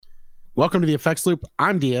Welcome to the Effects Loop.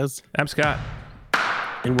 I'm Diaz, I'm Scott.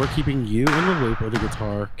 and we're keeping you in the loop of the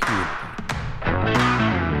guitar community.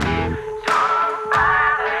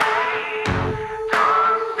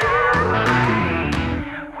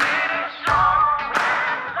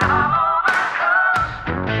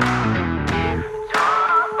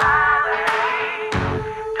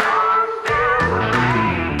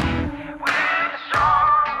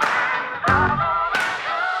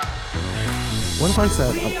 What if I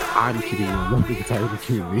said I'm keeping you in the loop of the guitar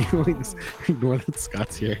community? Like, just ignore that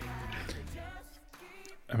Scott's here.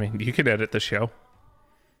 I mean, you could edit the show.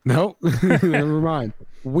 No, never mind.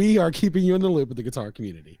 We are keeping you in the loop of the guitar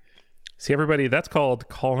community. See, everybody, that's called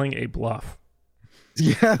calling a bluff.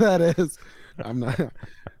 Yeah, that is.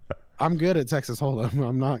 I'm good at Texas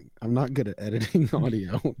Hold'em. I'm not good at editing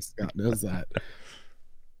audio. Scott knows that.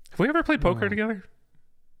 Have we ever played poker together?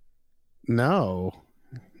 No.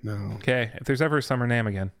 Okay, if there's ever a summer NAM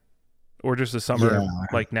again, or just a summer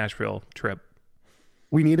like Nashville trip,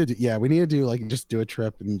 we need to do like just do a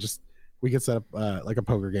trip and just we could set up like a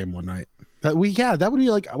poker game one night. That would be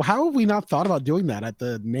like, how have we not thought about doing that at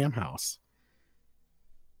the NAM house?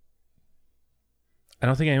 I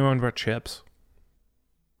don't think anyone brought chips.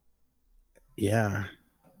 Yeah.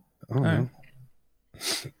 I don't know.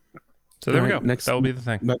 So there we go. Next, that will be the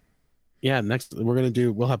thing. Next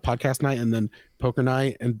we'll have podcast night and then poker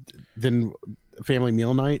night and then family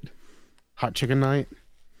meal night, hot chicken night.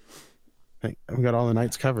 We got all the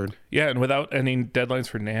nights covered. Yeah, and without any deadlines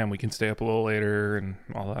for NAM, we can stay up a little later and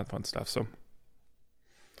all that fun stuff. So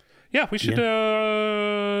yeah, we should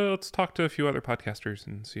let's talk to a few other podcasters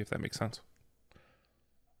and see if that makes sense.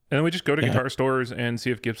 And then we just go to guitar stores and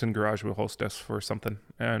see if Gibson Garage will host us for something.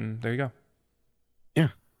 And there you go. Yeah.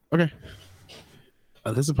 Okay.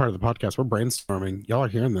 This is part of the podcast. We're brainstorming. Y'all are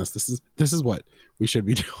hearing this. This is what we should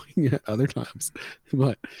be doing at other times.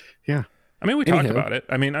 But yeah. I mean, we talked about it.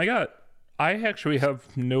 I mean, I actually have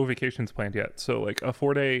no vacations planned yet. So like a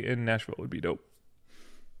 4-day in Nashville would be dope.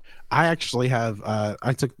 I actually have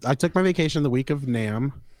I took my vacation the week of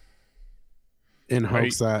NAM in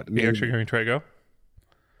hopes that you actually going to try to go?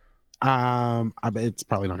 It's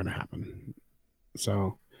probably not going to happen.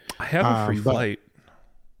 So I have a free flight.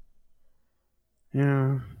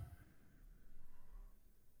 Yeah.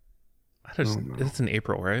 It's in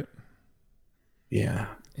April, right? Yeah.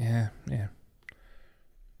 Yeah.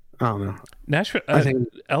 I don't know. Nashville, I think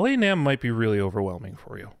LA NAM might be really overwhelming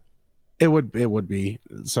for you. It would be.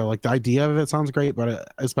 So like the idea of it sounds great, but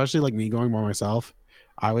especially like me going by myself,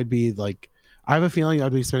 I would be like, I have a feeling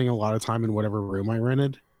I'd be spending a lot of time in whatever room I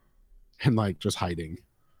rented and like just hiding.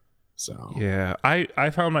 So yeah, I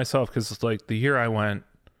found myself, because like the year I went,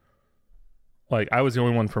 like I was the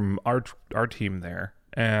only one from our team there,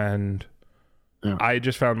 and I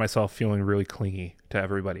just found myself feeling really clingy to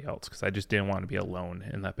everybody else because I just didn't want to be alone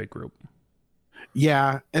in that big group.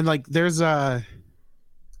 Yeah, and like there's I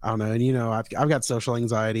don't know, and I've got social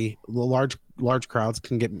anxiety. Large crowds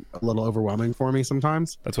can get a little overwhelming for me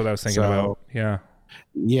sometimes. That's what I was thinking about.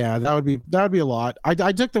 Yeah, that would be a lot.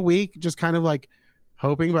 I took the week just kind of like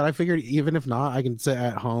hoping, but I figured even if not, I can sit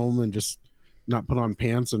at home and just not put on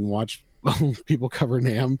pants and watch people cover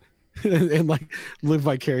NAM and like live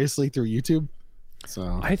vicariously through YouTube.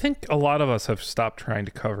 So I think a lot of us have stopped trying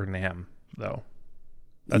to cover NAM though.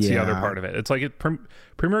 That's the other part of it. It's like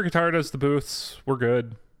Premier Guitar does the booths. We're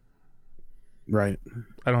good. Right.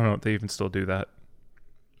 I don't know if they even still do that.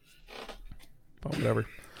 But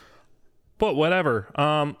whatever.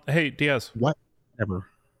 Hey, Diaz. Whatever.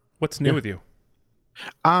 What's new with you?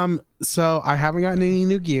 So I haven't gotten any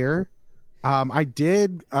new gear. I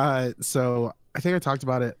did. So I think I talked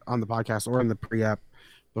about it on the podcast or in the pre-app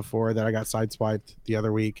before that I got sideswiped the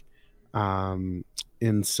other week. And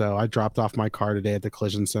so I dropped off my car today at the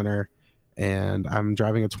collision center, and I'm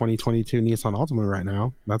driving a 2022 Nissan Altima right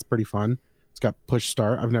now. That's pretty fun. It's got push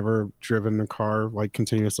start. I've never driven a car like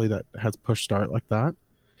continuously that has push start like that.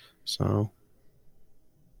 So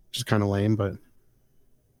just kind of lame, but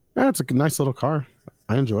yeah, it's a nice little car.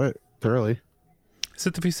 I enjoy it thoroughly. Is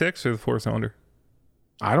it the V6 or the 4-cylinder?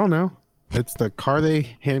 I don't know. It's the car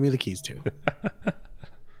they handed me the keys to.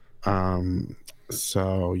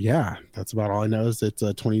 So yeah, that's about all I know. Is it's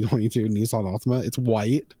a 2022 Nissan Altima. It's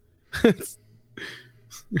white.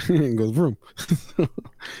 And goes vroom.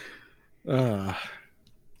 I'll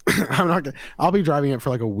be driving it for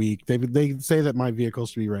like a week. They say that my vehicle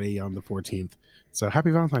should be ready on the 14th. So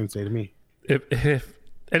happy Valentine's Day to me. If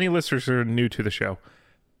any listeners are new to the show,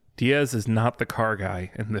 Diaz is not the car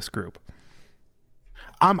guy in this group.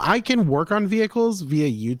 I can work on vehicles via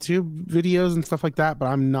YouTube videos and stuff like that, but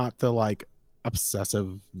I'm not the like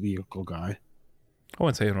obsessive vehicle guy. I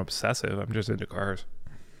wouldn't say I'm obsessive. I'm just into cars.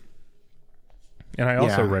 And I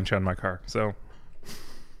also wrench on my car. So,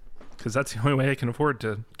 because that's the only way I can afford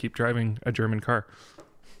to keep driving a German car.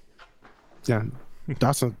 Yeah,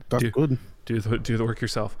 that's good. Do the work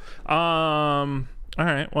yourself. All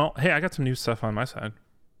right. Well, hey, I got some new stuff on my side.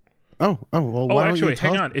 Well. Oh, actually,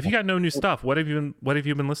 hang on. If you got no new stuff, what have you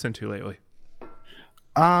been listening to lately?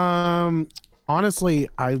 Honestly,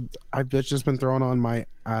 I've just been throwing on my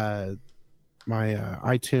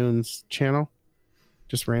iTunes channel,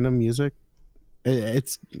 just random music.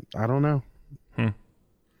 It's I don't know.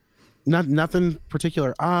 Nothing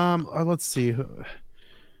particular. Let's see.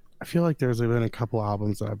 I feel like there's been a couple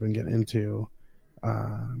albums that I've been getting into.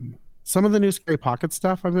 Some of the new Scary Pocket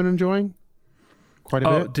stuff I've been enjoying quite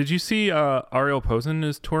a bit. Did you see Ariel Posen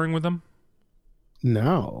is touring with them?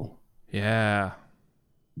 No. Yeah.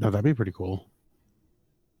 No, that'd be pretty cool.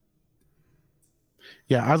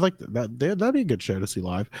 Yeah, I'd like that. That'd be a good show to see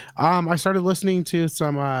live. I started listening to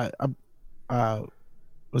some. Was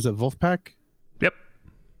it Wolfpack? Yep.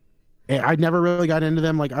 I never really got into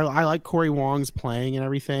them. Like I like Corey Wong's playing and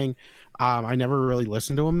everything. I never really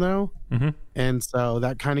listened to him though, and so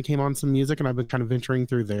that kind of came on some music, and I've been kind of venturing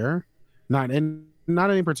through there. Not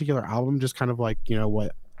any particular album, just kind of like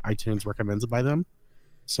what iTunes recommends by them.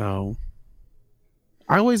 So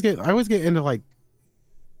I always get into like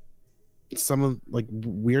some of like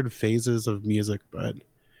weird phases of music, but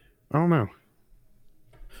I don't know.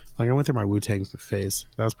 Like I went through my Wu-Tang phase.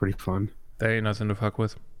 That was pretty fun. That ain't nothing to fuck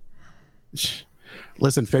with.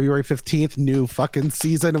 Listen, February 15th, new fucking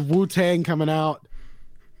season of Wu-Tang coming out.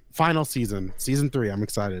 Final season 3. I'm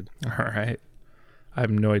excited. All right. I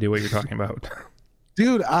have no idea what you're talking about.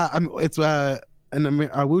 Dude, it's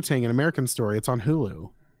Wu-Tang, an American Story. It's on Hulu.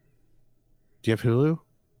 Do you have Hulu?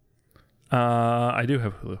 I do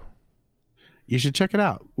have Hulu. You should check it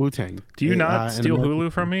out. Wu-Tang. Do you not steal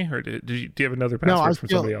Hulu from me, or do you have another password from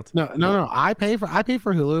somebody else? No. I pay for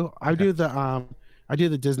Hulu. I do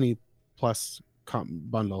the Disney Plus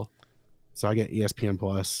bundle, so I get ESPN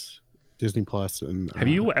Plus, Disney Plus, and. Have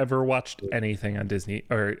you ever watched anything on Disney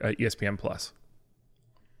or ESPN Plus?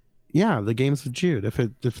 Yeah, the games with Jude. If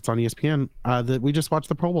it's on ESPN, we just watched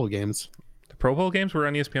the Pro Bowl games. The Pro Bowl games were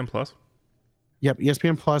on ESPN Plus. Yep,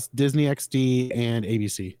 ESPN Plus, Disney XD, and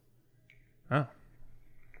ABC. Oh.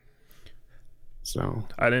 So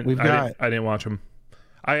I didn't watch them.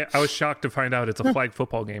 I was shocked to find out it's a flag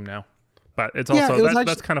football game now, but it's also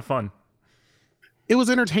that's kind of fun. It was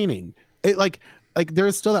entertaining. It like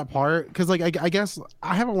there's still that part because like I guess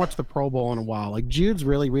I haven't watched the Pro Bowl in a while. Like Jude's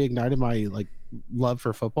really reignited my like love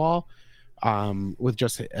for football. With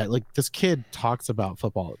just like this kid talks about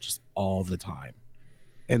football just all the time,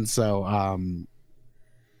 and so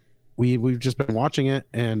we've just been watching it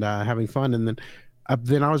and having fun. And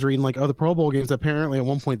then I was reading like, the Pro Bowl games, apparently at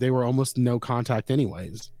one point they were almost no contact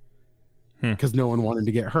anyways, because no one wanted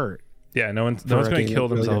to get hurt. Yeah, no one's going to kill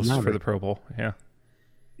themselves for the Pro Bowl. Yeah.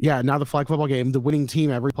 Yeah, now the flag football game, the winning team,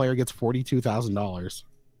 every player gets $42,000.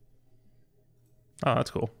 Oh, that's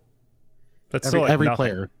cool. That's every, still like every nothing.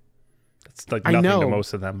 player. That's like nothing to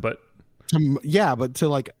most of them, but but to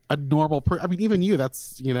like a normal I mean, even you,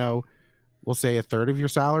 that's we'll say a third of your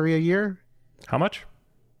salary a year. How much?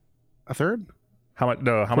 A third? How much?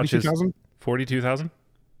 No, how much is 42,000?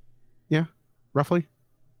 Yeah, roughly.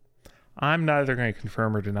 I'm neither going to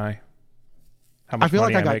confirm or deny how much I feel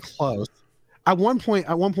money like I got make. close. At one point,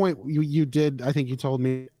 you did. I think you told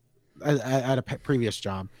me at a previous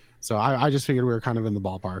job. So I just figured we were kind of in the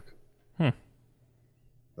ballpark.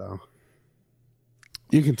 So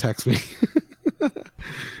you can text me.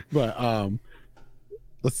 But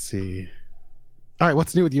let's see. All right,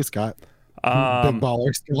 what's new with you, Scott? Big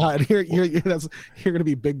baller Scott. You're gonna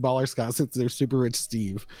be big baller Scott since they're super rich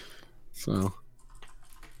Steve. So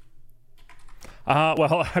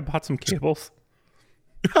well, I bought some cables.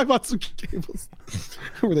 I bought some cables.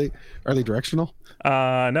 Are they directional?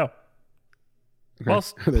 No. Okay. Well,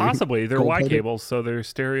 possibly. They're Y cables, so they're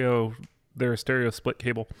stereo. They're a stereo split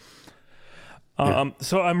cable.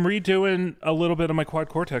 So I'm redoing a little bit of my quad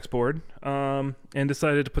cortex board, and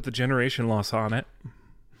decided to put the generation loss on it.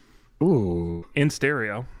 Ooh. In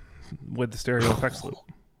stereo, with the stereo effects loop.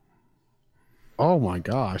 Oh my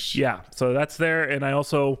gosh. Yeah. So that's there, and I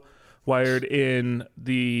also wired in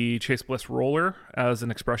the Chase Bliss roller as an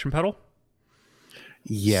expression pedal.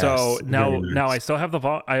 Yes. So now I still have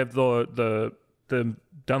I have the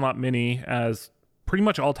Dunlop Mini as pretty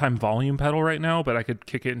much all-time volume pedal right now, but I could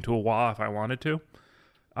kick it into a wah if I wanted to.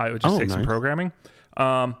 I would just take some programming.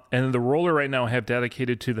 And then the roller right now I have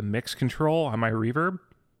dedicated to the mix control on my reverb.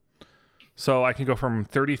 So I can go from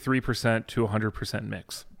 33% to 100%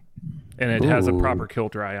 mix. and it has a Ooh. proper kill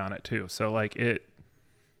dry on it too. So like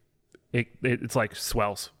it's like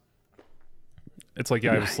swells. It's like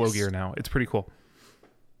I have a slow gear now. It's pretty cool.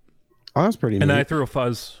 Oh, that's pretty neat. And I threw a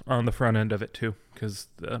fuzz on the front end of it too, because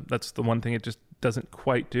that's the one thing it just doesn't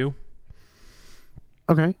quite do.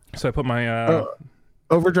 Okay. So I put my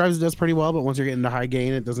overdrives does pretty well, but once you're getting to high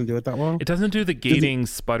gain, it doesn't do it that well. it doesn't do the gating,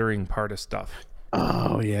 sputtering part of stuff.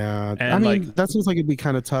 Oh yeah. And I mean, like, that seems like it'd be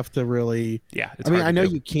kind of tough to really. yeah. It's I mean, hard I know to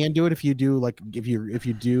do. you can do it if you do like if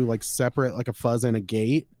you do like separate like a fuzz and a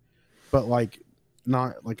gate, but like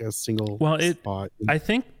not like a single spot. I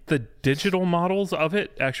think the digital models of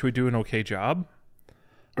it actually do an okay job.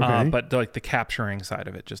 Okay. But like the capturing side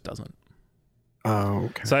of it just doesn't. Oh,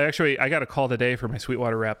 okay. So I got a call today for my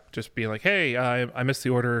Sweetwater rep, just being like, "Hey, I missed the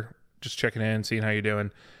order. Just checking in, seeing how you're doing."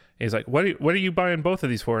 And he's like, "What are you buying both of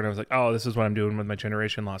these for?" And I was like, "Oh, this is what I'm doing with my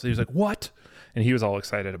generation loss." And he was like, "What?" And he was all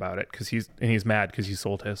excited about it because he's mad because he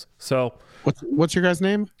sold his. So what's your guy's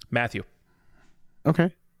name? Matthew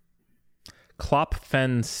Okay.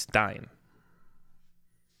 Klopfenstein.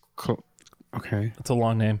 Cool. Okay. That's a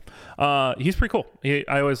long name. He's pretty cool.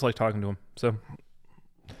 I always like talking to him.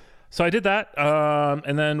 So I did that.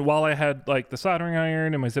 And then while I had like the soldering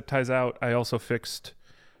iron and my zip ties out, I also fixed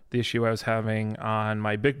the issue I was having on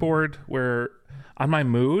my big board where on my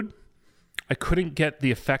mood, I couldn't get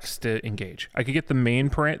the effects to engage. I could get the main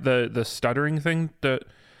the stuttering thing.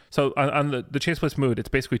 So on the Chase Bliss mood, it's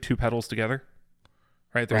basically two pedals together,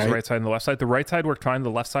 right? There's the right side and the left side. The right side worked fine.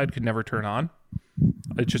 The left side could never turn on.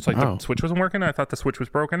 It's just like the switch wasn't working. I thought the switch was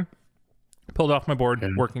broken. Pulled off my board,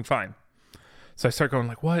 working fine. So I start going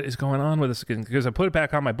like, what is going on with this again? Because I put it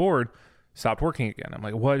back on my board, stopped working again. I'm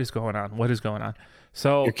like, what is going on? What is going on?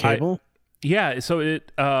 So your cable? So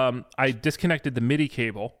it I disconnected the MIDI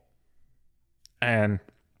cable and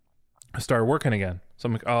I started working again. So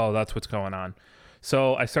I'm like, oh, that's what's going on.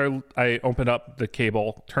 So I opened up the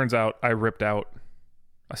cable. Turns out I ripped out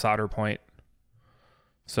a solder point.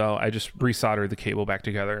 So I just resoldered the cable back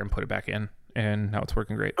together and put it back in, and now it's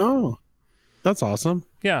working great. Oh, that's awesome.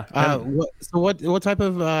 Yeah. What type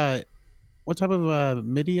of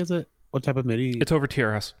MIDI is it? What type of MIDI? It's over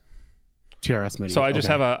TRS. TRS MIDI. So I just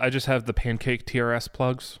have the pancake TRS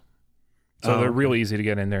plugs. So they're really easy to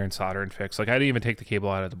get in there and solder and fix. Like I didn't even take the cable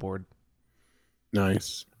out of the board.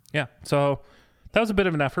 Nice. Yeah. So that was a bit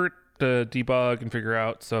of an effort to debug and figure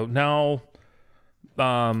out. So now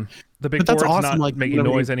the big board's not like making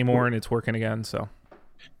noise anymore and it's working again. So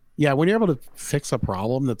yeah, when you're able to fix a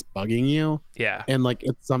problem that's bugging you, yeah, and like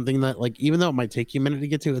it's something that like even though it might take you a minute to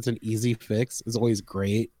get to, it's an easy fix. It's always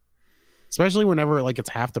great, especially whenever like it's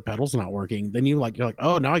half the pedals not working. Then you're like,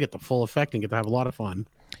 oh, now I get the full effect and get to have a lot of fun.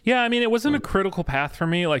 Yeah, I mean, it wasn't a critical path for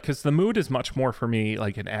me, like because the mood is much more for me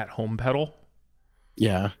like an at-home pedal.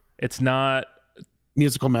 Yeah, it's not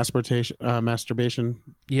musical masturbation.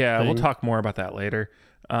 Yeah, thing. We'll talk more about that later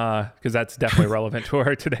because that's definitely relevant to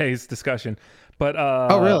our today's discussion. But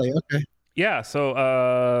oh really? Okay. Yeah.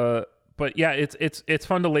 So but yeah, it's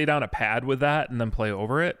fun to lay down a pad with that and then play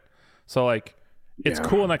over it. So like it's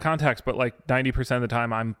cool in that context, but like 90% of the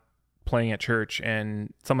time I'm playing at church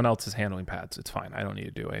and someone else is handling pads. It's fine. I don't need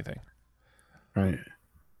to do anything. Right.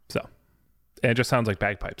 So and it just sounds like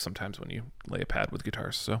bagpipes sometimes when you lay a pad with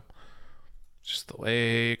guitars. So it's just the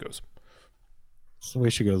way it goes. It's the way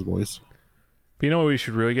she goes, boys. But you know what we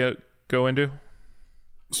should really go into?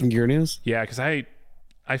 Some gear news? Yeah, because I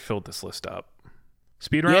filled this list up.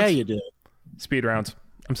 Speed rounds? Yeah, you did. Speed rounds.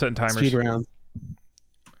 I'm setting timers. Speed rounds.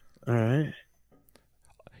 All right.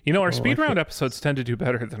 You know, our speed round episodes tend to do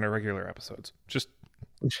better than our regular episodes. Just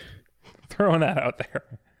throwing that out there.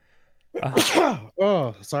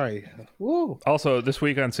 Oh, sorry. Woo. Also, this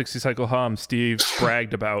week on 60 Cycle Hum, Steve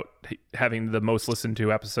bragged about having the most listened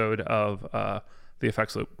to episode of The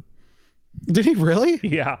Effects Loop. Did he really?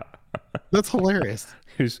 Yeah. That's hilarious.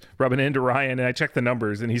 He was rubbing into Ryan, and I checked the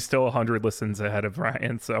numbers, and he's still 100 listens ahead of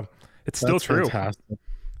Ryan, so it's still true. Fantastic.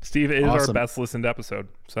 Steve is our best listened episode.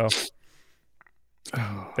 So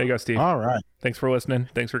there you go, Steve. All right. Thanks for listening.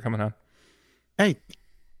 Thanks for coming on. Hey,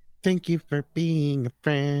 thank you for being a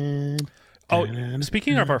friend. Oh,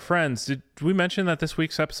 speaking of our friends, did we mention that this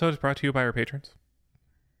week's episode is brought to you by our patrons?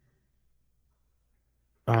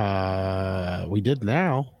 We did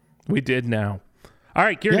now. We did now. All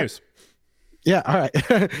right, gear news. Yeah, all right.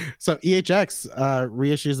 So EHX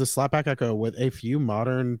reissues the Slapback Echo with a few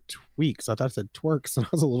modern tweaks. I thought it said twerks, and I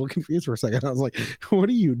was a little confused for a second. I was like, what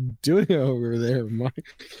are you doing over there,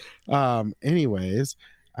 Mike? Anyways,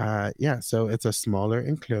 so it's a smaller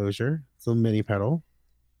enclosure. It's a mini pedal.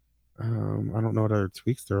 I don't know what other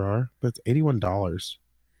tweaks there are, but it's $81.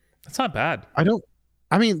 That's not bad. I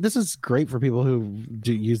I mean, this is great for people who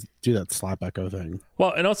do that slap echo thing.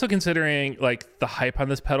 Well, and also considering like the hype on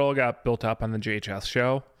this pedal got built up on the JHS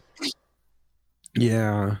show.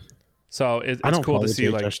 Yeah. So it's cool to see.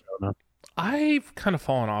 Like, show I've kind of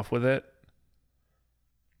fallen off with it.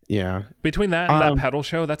 Yeah. Between that and that pedal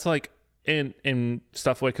show, that's like in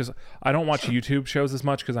stuff like, because I don't watch YouTube shows as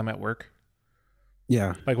much because I'm at work.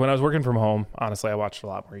 Yeah. Like when I was working from home, honestly, I watched a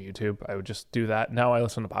lot more YouTube. I would just do that. Now I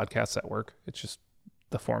listen to podcasts at work. It's just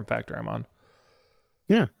the form factor I'm on.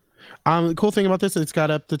 Yeah. The cool thing about this is it's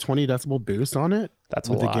got up to 20 decibel boost on it. That's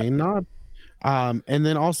with a lot. The gain knob. And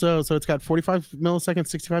then also, so it's got 45 milliseconds,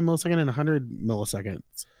 65 milliseconds, and 100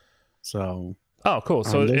 milliseconds. So. Oh, cool.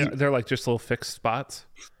 So they're like just little fixed spots.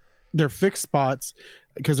 They're fixed spots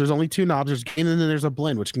because there's only two knobs. There's gain and then there's a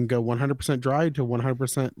blend, which can go 100% dry to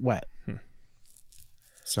 100% wet.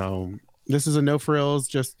 So this is a no frills.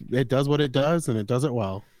 Just it does what it does, and it does it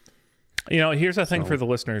well. You know, here's the thing for the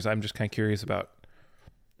listeners. I'm just kind of curious about.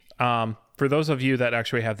 For those of you that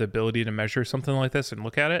actually have the ability to measure something like this and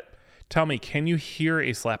look at it, tell me, can you hear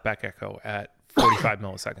a slapback echo at 45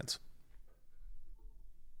 milliseconds?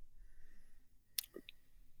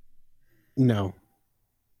 No.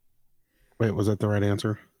 Wait, was that the right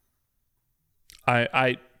answer?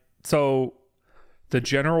 So the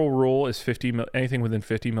general rule is anything within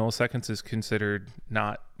 50 milliseconds is considered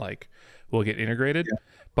not like will get integrated. Yeah.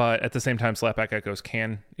 But at the same time, slapback echoes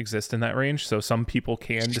can exist in that range. So some people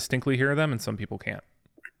can distinctly hear them and some people can't.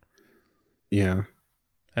 Yeah.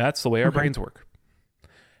 And that's the way our brains work.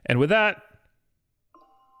 And with that,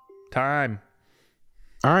 time.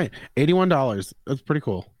 All right. $81. That's pretty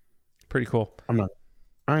cool. Pretty cool. I'm not.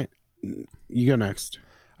 All right. You go next.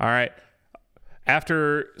 All right.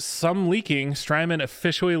 After some leaking, Strymon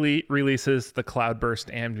officially releases the Cloudburst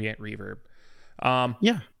ambient reverb.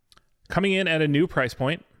 Coming in at a new price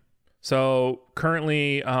point. So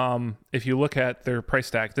currently, if you look at their price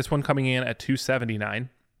tag, this one coming in at $279.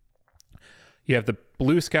 You have the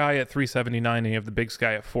Blue Sky at $379, and you have the Big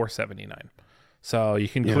Sky at $479. So you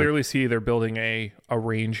can clearly see they're building a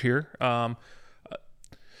range here.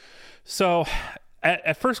 So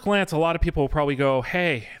at first glance, a lot of people will probably go,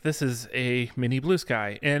 hey, this is a mini Blue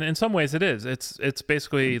Sky. And in some ways it is. It's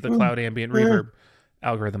basically the cloud ambient reverb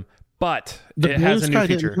algorithm. But it has a new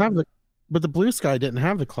feature. But the Blue Sky didn't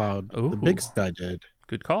have the cloud. Ooh, the Big Sky did.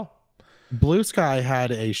 Good call. Blue Sky had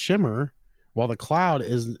a shimmer, while the cloud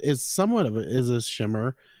is somewhat of a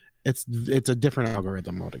shimmer. It's a different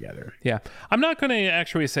algorithm altogether. Yeah. I'm not going to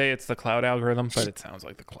actually say it's the cloud algorithm, but it sounds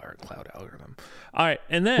like the cloud algorithm. All right.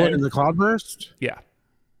 And then... What, in the Cloudburst? Yeah.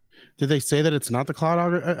 Did they say that it's not the cloud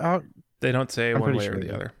algorithm? They don't say one way or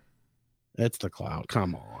the other. It's the cloud.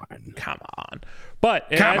 Come on. But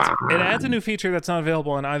it adds a new feature that's not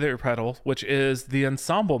available on either pedal, which is the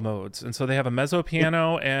ensemble modes. And so they have a mezzo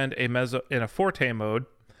piano and a forte mode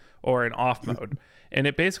or an off mode. And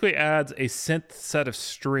it basically adds a synth set of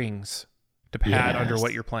strings to pad under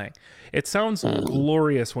what you're playing. It sounds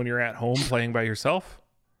glorious when you're at home playing by yourself.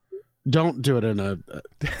 Don't do it in a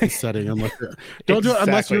setting unless don't do it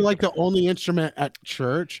unless you're like the only instrument at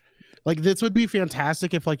church. Like this would be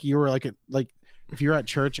fantastic if like you were like if you're at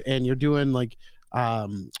church and you're doing like a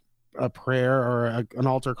prayer or an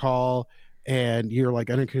altar call and you're like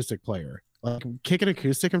an acoustic player. Like kick an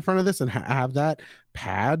acoustic in front of this and have that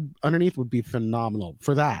pad underneath would be phenomenal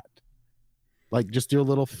for that. Like just do a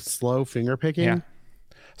little slow finger picking. Yeah.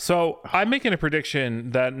 So I'm making a prediction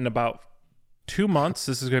that in about 2 months,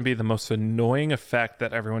 this is going to be the most annoying effect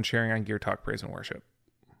that everyone's sharing on Gear Talk Praise and Worship.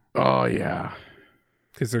 Oh yeah.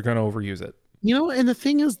 Because they're going to overuse it. You know, and the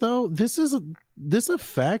thing is though, this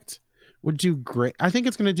effect would do great. I think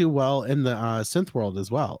it's going to do well in the synth world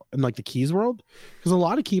as well, and like the keys world, because a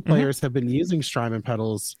lot of key players have been using Strymon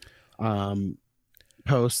pedals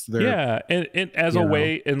post their and as a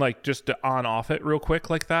way and like just to on off it real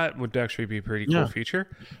quick like that would actually be a pretty cool feature.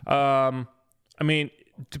 I mean,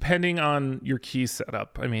 depending on your key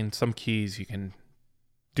setup, I mean, some keys you can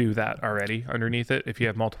do that already underneath it if you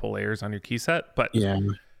have multiple layers on your key set, but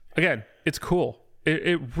again, it's cool.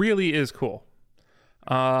 It really is cool.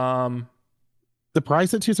 The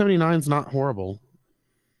price at $279 is not horrible.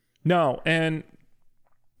 No, and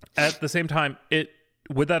at the same time, it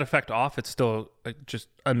with that effect off, it's still just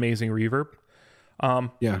amazing reverb.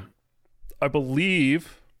 I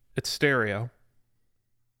believe it's stereo.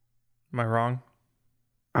 Am I wrong?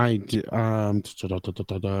 I'm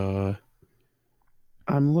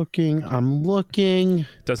looking.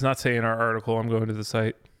 Does not say in our article. I'm going to the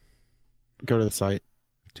site. Go to the site.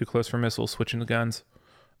 Too close for missiles. Switching the guns.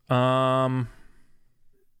 Coming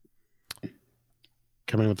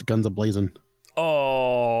with the guns a-blazing.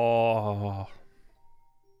 Oh.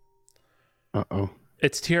 Uh-oh.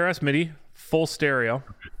 It's TRS MIDI, full stereo.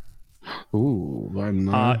 Ooh, I'm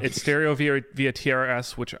not. It's stereo via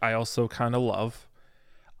TRS, which I also kind of love.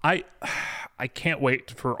 I can't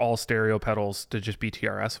wait for all stereo pedals to just be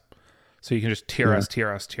TRS. So you can just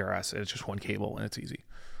TRS. It's just one cable and it's easy.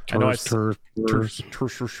 I know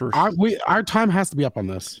our time has to be up on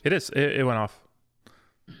this. It is. It went off.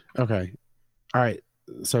 Okay. All right.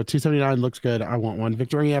 So 279 looks good. I want one.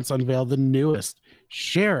 Victory Amps unveiled the newest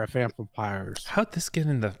Sheriff amplifiers. How'd this get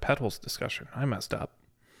in the pedals discussion? I messed up.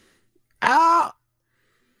 Ah.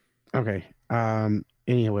 Okay.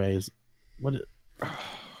 Anyways,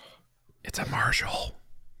 It's a Marshall.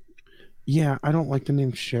 Yeah, I don't like the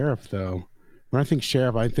name Sheriff though. When I think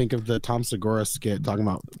Sheriff, I think of the Tom Segura skit talking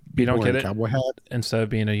about you don't get it. Cowboy hat. Instead of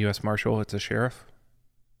being a U.S. Marshal, it's a sheriff.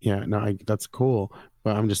 Yeah, no, that's cool,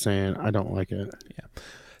 but I'm just saying I don't like it. Yeah.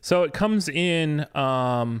 So it comes in.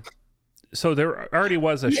 So there already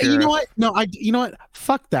was a sheriff. You know what? No, you know what?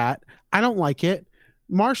 Fuck that. I don't like it.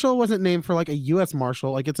 Marshall wasn't named for like a U.S.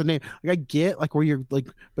 Marshal. Like it's a name. Like I get like where you're like,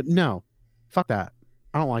 but no, fuck that.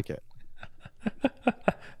 I don't like it.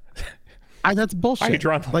 That's bullshit. Are you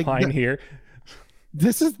drawing the line here?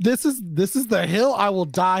 This is the hill I will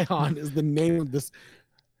die on. Is the name of this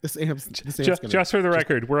amp? Just for the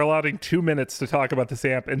record, we're allowing 2 minutes to talk about this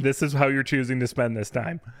amp, and this is how you're choosing to spend this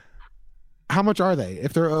time. How much are they?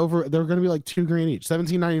 If they're over, they're going to be like $2,000 each,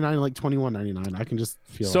 $17.99 and like $21.99. I can just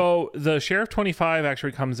feel. So the Sheriff 25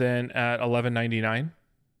 actually comes in at $11.99.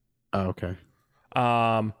 Oh, okay.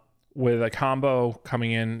 With a combo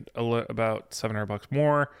coming in about $700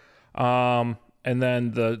 more. And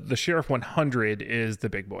then the Sheriff 100 is the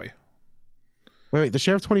big boy. Wait, the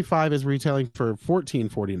Sheriff 25 is retailing for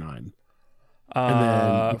 $14.49. And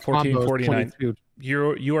then $14.49.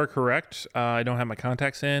 You are correct. I don't have my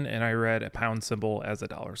contacts in, and I read a pound symbol as a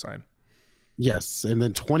 $. Yes, and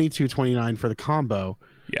then $22.29 for the combo.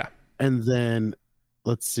 Yeah, and then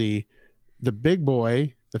let's see, the big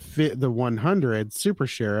boy, the 100 Super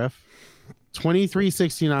Sheriff,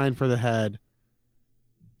 $23.69 for the head.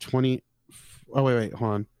 Oh wait,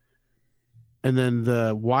 hold on. And then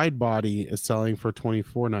the wide body is selling for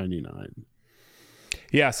 $24.99.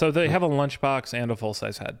 Yeah, so they have a lunchbox and a full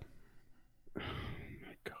size head. Oh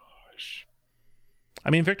my gosh! I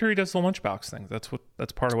mean, Victory does the lunchbox thing. That's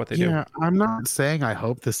part of what they do. Yeah, I'm not saying I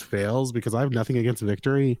hope this fails because I have nothing against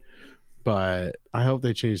Victory, but I hope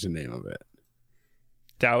they change the name of it.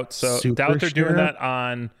 Doubt they're doing that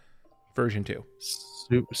on version 2.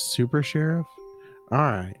 Super Sheriff. All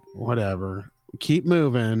right, whatever. Keep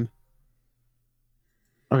moving.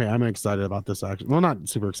 Okay, I'm excited about this actually. Well, not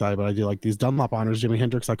super excited, but I do like these Dunlop Honors Jimi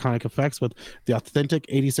Hendrix Iconic Effects with the authentic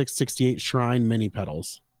 8668 Shrine mini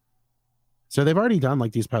pedals. So they've already done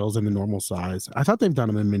like these pedals in the normal size. I thought they've done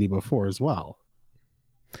them in mini before as well.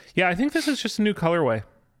 Yeah, I think this is just a new colorway.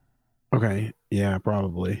 Okay, yeah,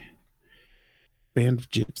 probably. Band of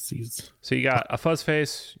Gypsies. So you got a Fuzz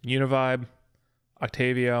Face, Univibe,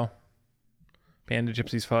 Octavio, Band of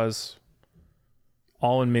Gypsies Fuzz,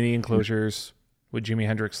 all in mini enclosures with Jimi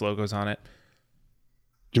Hendrix logos on it.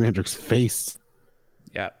 Jimi Hendrix face.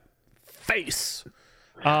 Yeah. Face.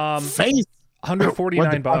 Face.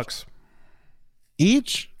 $149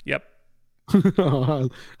 each. Yep.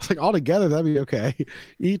 It's like all together that'd be okay.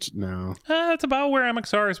 Each no. That's about where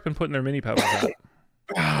MXR has been putting their mini pedals at.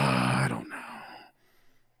 I don't know.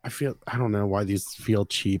 I don't know why these feel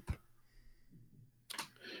cheap.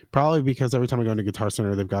 Probably because every time I go into Guitar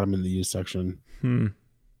Center, they've got them in the used section. And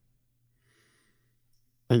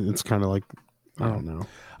it's kind of like, I don't know.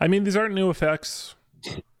 I mean, these aren't new effects.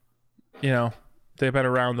 You know, they've been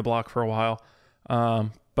around the block for a while.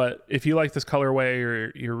 But if you like this colorway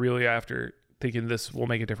or you're really after thinking this will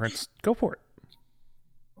make a difference, go for it.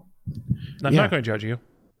 I'm not going to judge you.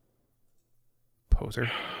 Poser.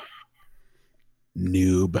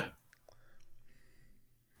 Noob.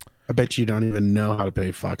 I bet you don't even know how to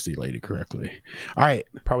play Foxy Lady correctly. All right.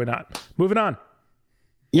 Probably not. Moving on.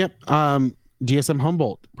 Yep. GSM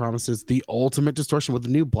Humboldt promises the ultimate distortion with the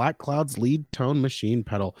new Black Cloud's lead tone machine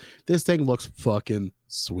pedal. This thing looks fucking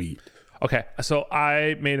sweet. Okay. So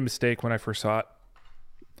I made a mistake when I first saw it.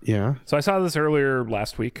 Yeah. So I saw this earlier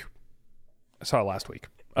last week. I saw it last week.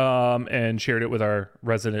 And shared it with our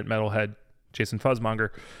resident metalhead, Jason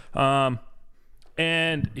Fuzzmonger.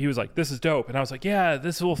 And he was like, this is dope. And I was like, yeah,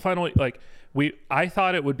 this will finally I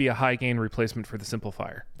thought it would be a high gain replacement for the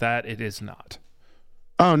Simplifier. That it is not.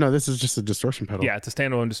 Oh no, this is just a distortion pedal. Yeah, it's a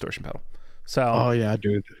standalone distortion pedal. So oh yeah,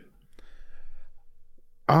 dude.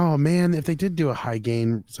 Oh man, if they did do a high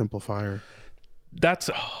gain simplifier.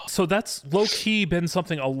 That's low key been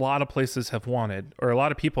something a lot of places have wanted, or a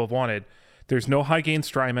lot of people have wanted. There's no high gain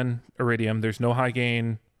Strymon Iridium. There's no high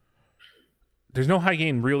gain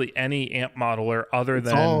really any amp modeler other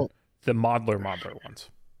than the modeler ones.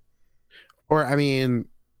 Or I mean,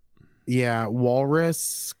 yeah,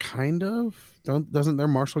 Walrus kind of doesn't their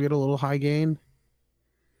Marshall get a little high gain?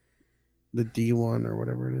 The D1 or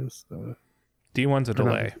whatever it is. The D1's a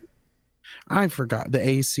delay. I forgot the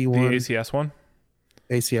AC one. The ACS one.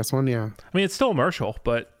 ACS one, yeah. I mean, it's still a Marshall,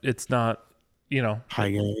 but it's not,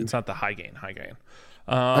 high gain. It's not the high gain.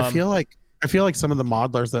 I feel like some of the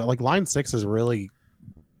modelers that like Line 6 has really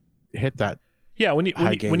hit that. Yeah, when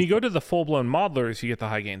you go to the full blown modelers, you get the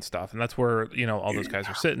high gain stuff, and that's where all those guys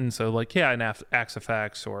are sitting. So like, yeah, an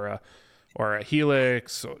Axifex or a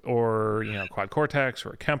Helix or Quad Cortex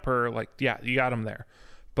or a Kemper, like, yeah, you got them there.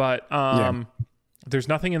 But there's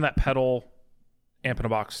nothing in that pedal amp in a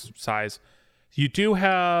box size. You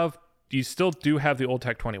still do have the old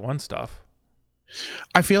Tech 21 stuff.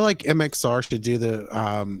 I feel like MXR should do the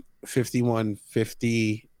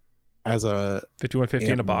 5150 as a 5150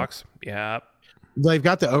 in a box. Yeah. They've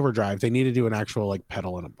got the overdrive. They need to do an actual like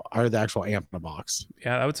pedal or the actual amp in a box.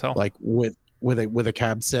 Yeah, that would sell. Like with a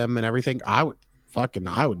cab sim and everything. I would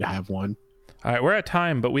have one. All right, we're at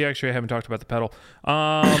time, but we actually haven't talked about the pedal.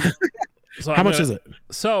 So how much is it?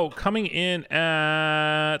 So coming in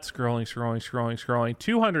at scrolling,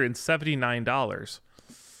 $279.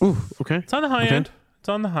 Ooh, okay. It's on the high end. It's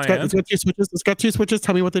on the high end. It's got two switches. It's got two switches.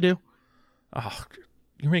 Tell me what they do. Oh,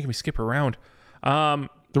 you're making me skip around.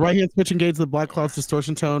 The right-hand switch engages the Black Cloud's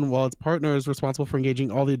distortion tone, while its partner is responsible for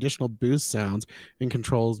engaging all the additional boost sounds and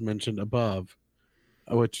controls mentioned above,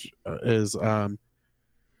 which is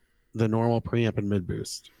the normal preamp and mid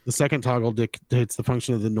boost. The second toggle dictates the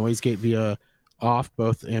function of the noise gate via off,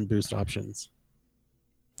 both, and boost options.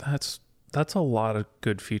 That's a lot of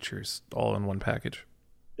good features all in one package.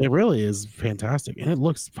 It really is fantastic, and it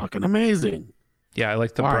looks fucking amazing. Yeah, I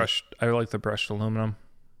like the brush. I like the brushed aluminum.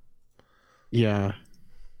 Yeah.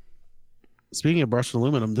 Speaking of brushed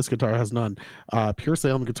aluminum, this guitar has none. Pure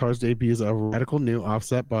Salem Guitars debuts a radical new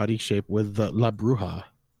offset body shape with the La Bruja.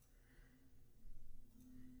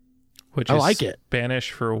 Which I is like it.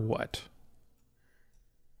 Spanish for what?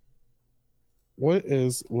 What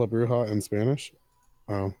is La Bruja in Spanish?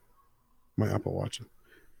 Oh, my Apple Watch.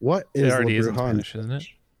 What is it already La Bruja is in Spanish, isn't it?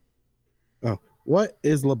 Oh, what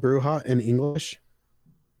is La Bruja in English?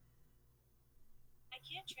 I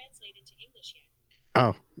can't translate it to English yet.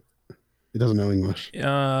 Oh, it doesn't know English. It's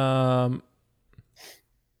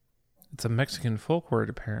a Mexican folk word,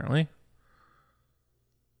 apparently.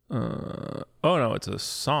 Oh no, it's a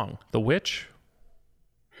song. The Witch.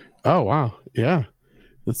 Oh wow, yeah,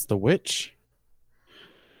 it's the Witch.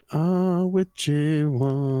 Witchy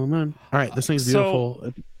woman. All right, this thing's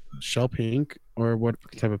beautiful. Shell pink, or what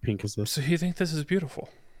type of pink is this? So you think this is beautiful?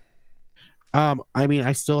 I mean,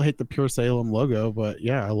 I still hate the Pure Salem logo, but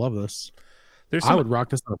yeah, I love this. I would rock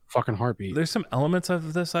this in a fucking heartbeat. There's some elements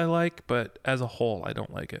of this I like, but as a whole, I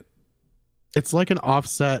don't like it. It's like an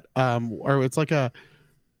offset, or it's like a.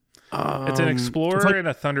 It's an Explorer and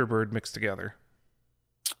a Thunderbird mixed together.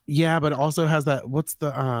 Yeah, but it also has that. What's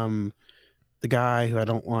the guy who I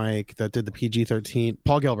don't like that did the PG-13?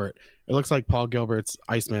 Paul Gilbert. It looks like Paul Gilbert's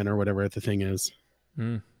Iceman or whatever the thing is.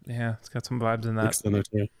 Yeah, it's got some vibes in that. Mixed in there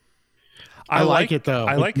too. I like it though.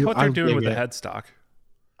 I like what they're doing with the headstock.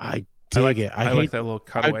 I dig it. I like that little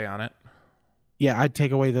cutaway on it. Yeah, I'd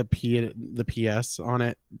take away the PS on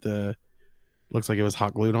it. The looks like it was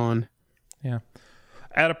hot glued on. Yeah.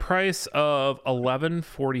 At a price of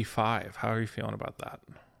 $11.45, how are you feeling about that?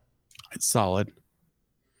 It's solid.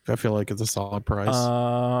 I feel like it's a solid price.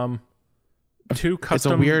 Two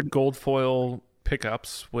custom weird gold foil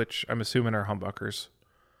pickups, which I'm assuming are humbuckers.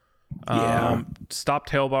 Yeah. Stop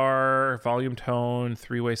tail bar, volume tone,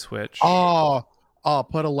 3-way switch. Oh,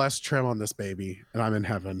 put a less trim on this baby, and I'm in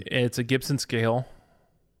heaven. It's a Gibson scale.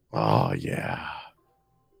 Oh yeah.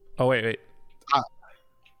 Oh wait.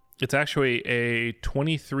 It's actually a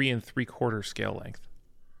 23 3/4 scale length.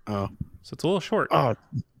 Oh, so it's a little short. Oh,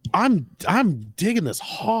 I'm digging this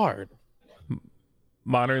hard.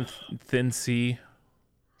 Modern thin C.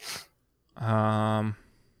 Why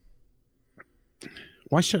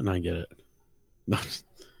shouldn't I get it?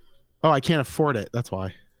 Oh, I can't afford it. That's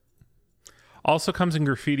why. Also comes in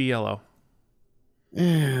graffiti yellow.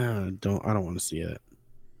 Yeah, I don't want to see it.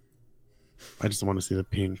 I just want to see the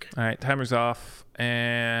pink. All right, timer's off,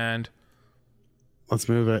 and let's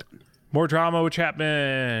move it. More drama with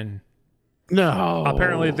Chapman. No.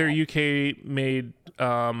 Apparently, their UK made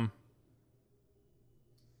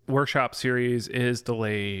workshop series is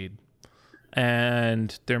delayed,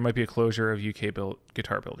 and there might be a closure of UK built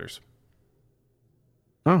guitar builders.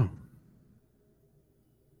 Oh,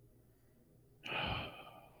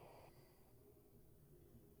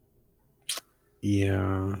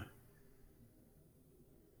 Yeah.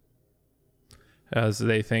 as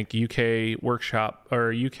they think UK workshop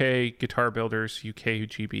or UK guitar builders,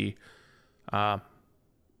 UKGB,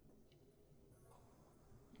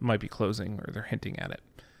 might be closing or they're hinting at it.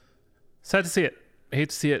 Sad to see it. I hate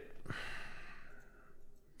to see it.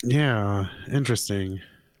 Yeah. Interesting.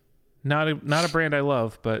 Not a brand I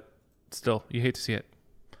love, but still, you hate to see it.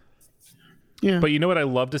 Yeah. But you know what I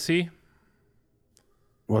love to see?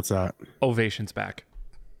 What's that? Ovation's back.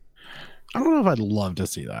 I don't know if I'd love to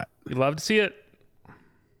see that. You love to see it?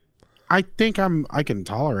 I think I can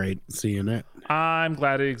tolerate seeing it. I'm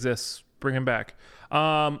glad it exists. Bring him back.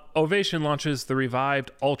 Ovation launches the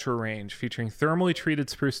revived Ultra range featuring thermally treated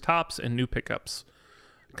spruce tops and new pickups.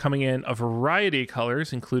 Coming in a variety of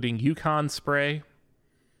colors, including Yukon Spray.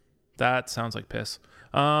 That sounds like piss.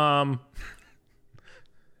 Vampira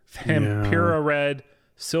Red,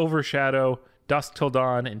 Silver Shadow, Dusk Till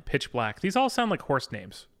Dawn, and Pitch Black. These all sound like horse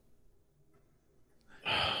names.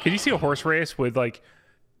 Can you see a horse race with like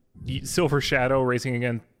Silver Shadow racing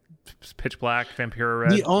against Pitch Black, Vampira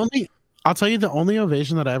Red? I'll tell you, the only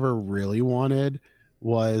Ovation that I ever really wanted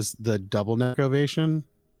was the double neck Ovation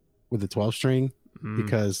with the 12 string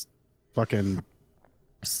because fucking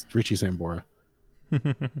Richie Sambora.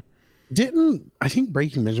 I think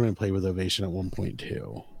Breaking Benjamin played with Ovation at one point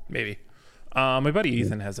too? Maybe. My buddy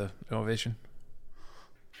Ethan has an Ovation.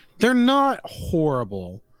 They're not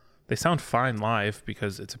horrible. They sound fine live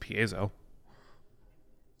because it's a piezo.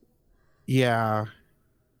 Yeah.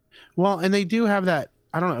 Well, and they do have that.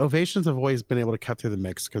 I don't know. Ovations have always been able to cut through the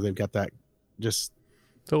mix because they've got that just.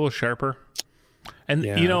 It's a little sharper. And,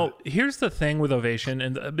 you know, here's the thing with Ovation,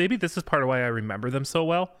 and maybe this is part of why I remember them so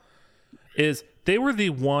well, is they were the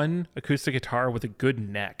one acoustic guitar with a good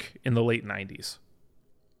neck in the late 90s.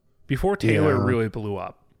 Before Taylor really blew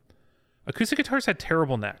up. Acoustic guitars had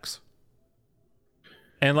terrible necks.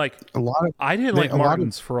 And like I didn't like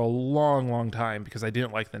Martins for a long, long time because I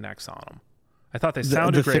didn't like the necks on them. I thought they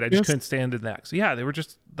sounded great. Thickness? I just couldn't stand the necks. Yeah, they were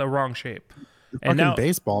just the wrong shape. And now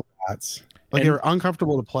baseball bats, like they were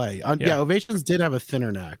uncomfortable to play. Yeah, Ovations did have a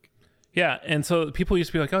thinner neck. Yeah, and so people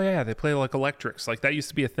used to be like, "Oh yeah, they play like electrics." Like that used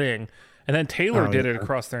to be a thing. And then Taylor did it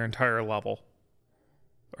across their entire level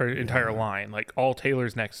or entire line. Like all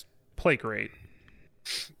Taylor's necks play great.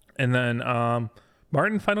 And then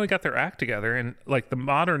Martin finally got their act together, and like the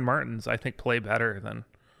modern Martins, I think, play better than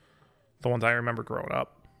the ones I remember growing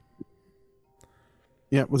up.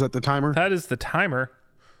 Yeah, was that the timer? That is the timer.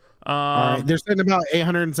 All right, they're saying about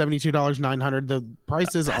 $872, $900. The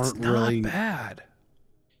prices aren't really bad.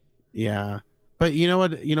 Yeah, but you know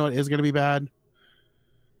what? You know what is going to be bad?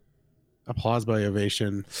 Applause by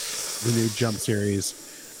Ovation, the new Jump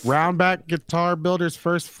series, roundback guitar builders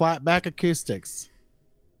first flatback acoustics.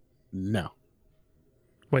 No.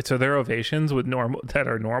 Wait, so they're Ovations with that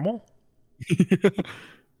are normal?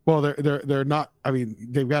 Well, they're not. I mean,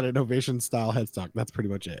 they've got an Ovation style headstock. That's pretty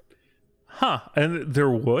much it. Huh? And they're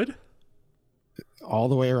wood all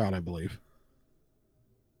the way around, I believe.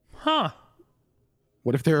 Huh?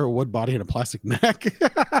 What if they're a wood body and a plastic neck?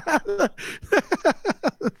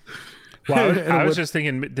 Well, I was just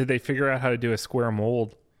thinking, did they figure out how to do a square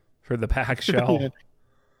mold for the pack shell?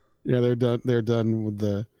 Yeah, they're done. They're done with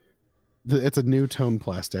the it's a new tone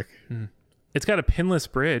plastic. It's got a pinless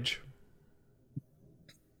bridge.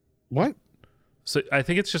 What? So I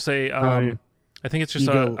think it's just a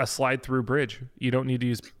a slide through bridge. You don't need to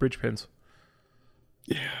use bridge pins.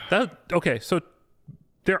 Yeah. So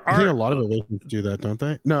there are a lot of Ovations do that, don't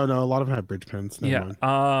they? No, a lot of them have bridge pins. Never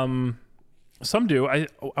mind. Some do. I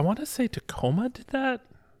want to say Tacoma did that.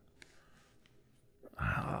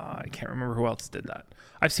 I can't remember who else did that.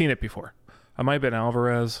 I've seen it before. I might have been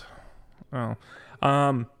Alvarez. Oh,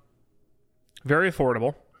 very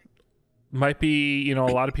affordable. Might be, a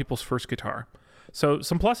lot of people's first guitar. So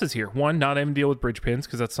some pluses here. One, not having to deal with bridge pins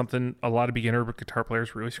because that's something a lot of beginner guitar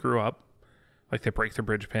players really screw up. Like they break their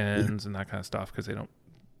bridge pins and that kind of stuff because they don't,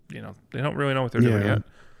 they don't really know what they're doing yet,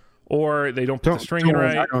 or they don't put the string in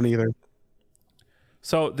right. I don't either.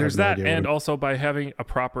 So there's that, and also by having a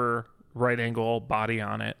proper right angle body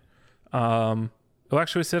on it, it'll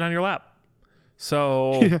actually sit on your lap.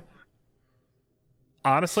 So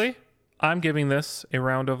honestly, I'm giving this a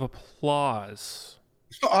round of applause.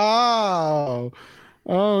 Oh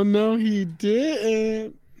no, he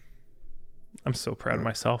didn't. I'm so proud of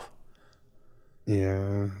myself.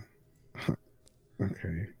 Yeah.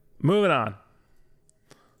 Okay. Moving on.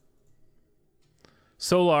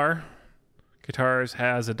 Solar Guitars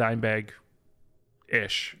has a dime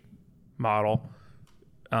bag-ish model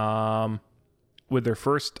with their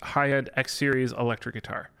first high-end X Series electric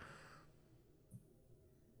guitar.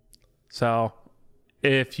 So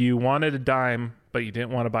If you wanted a dime, but you didn't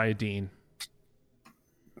want to buy a Dean,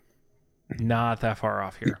 not that far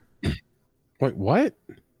off here. Wait, what?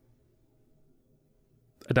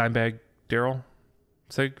 A dime bag, Daryl?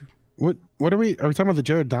 Sig? What are we talking about, the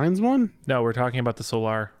Jared Dines one? No, we're talking about the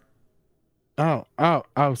Solar. Oh,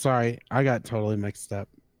 sorry. I got totally mixed up.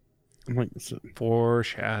 I'm like,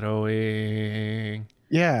 Foreshadowing.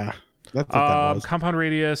 yeah. That's what that was. Compound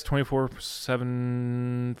radius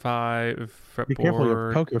 2475 Be careful, you'll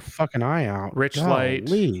fretboard. poke your fucking eye out. Rich light.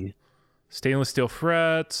 Golly. Stainless steel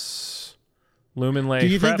frets. Lumen lay Do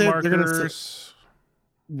you fret think that they're gonna markers.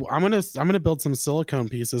 I'm gonna build some silicone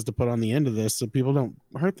pieces to put on the end of this so people don't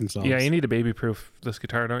hurt themselves. Yeah, you need to baby proof this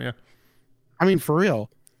guitar, don't you? I mean, for real.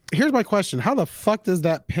 Here's my question: how the fuck does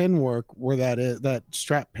that pin work? Where that is, that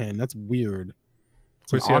strap pin? That's weird.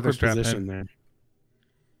 It's Where's an the other awkward strap position pin? there.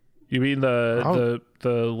 You mean the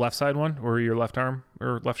left side one, or your left arm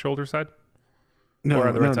or left shoulder side? No, Or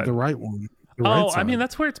on the right side? the right one. The Oh, right I mean side.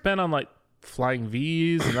 that's where it's been on like Flying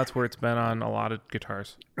V's, and that's where it's been on a lot of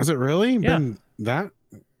guitars. Is it really Yeah. been that?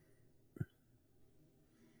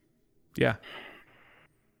 Yeah.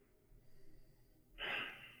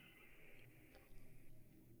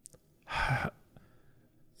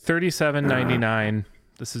 $37.99.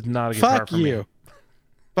 This is not a guitar Fuck for you.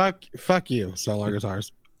 me. Fuck you, Solar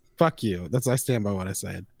Guitars. Fuck you. I stand by what I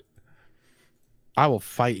said. I will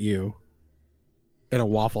fight you in a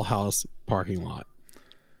Waffle House parking lot.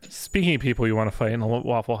 Speaking of people you want to fight in a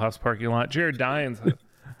Waffle House parking lot, Jared Dines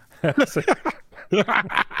has a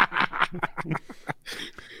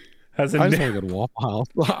I just want to go to Waffle House.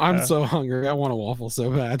 I'm so hungry. I want a waffle so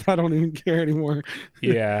bad. I don't even care anymore.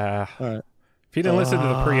 Yeah. Alright. If you didn't listen to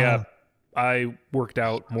the pre-app, I worked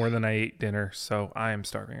out more than I ate dinner, so I am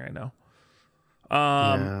starving right now.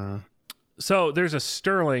 Yeah. So there's a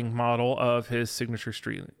Sterling model of his signature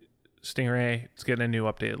Stingray. It's getting a new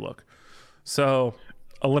updated look. So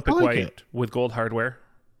Olympic I like white it. with gold hardware.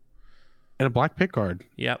 And a black pick guard.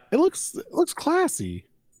 Yep, It looks classy.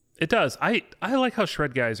 it does. I like how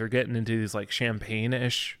shred guys are getting into these like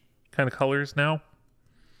champagne-ish kind of colors now.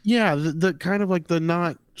 Yeah, the kind of like the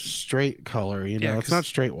not straight color, you know. Yeah, It's 'cause- not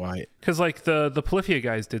straight white. Because like the Polyphia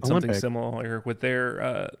guys did something Olympic. similar with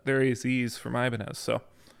their AZs from Ibanez. So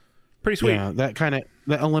pretty sweet. Yeah, that kind of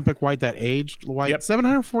the Olympic white, that aged white, Yep.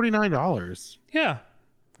 $749. Yeah.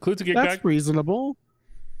 Includes a gig That's bag. reasonable.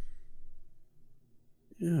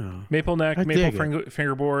 Yeah. Maple neck, I maple dig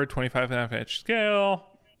fingerboard, 25.5-inch scale,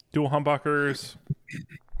 dual humbuckers.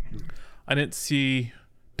 I didn't see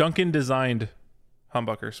Duncan designed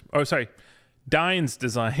humbuckers. Oh, sorry. Dines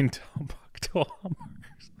designed dual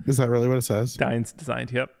humbuckers. Is that really what it says? Dines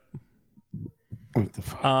designed, yep. What the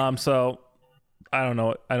fuck? So I don't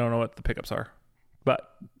know what the pickups are,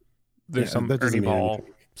 but there's Yeah, some that doesn't Ernie mean Ball,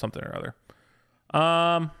 anything. something or other.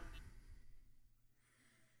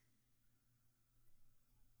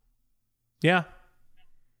 Yeah.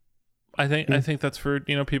 I think that's for,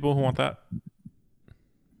 people who want that.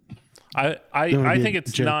 I think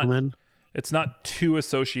it's not too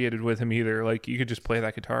associated with him either. Like you could just play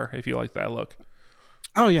that guitar if you like that look.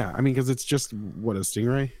 Oh yeah, I mean, because it's just what, a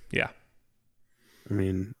Stingray. Yeah. I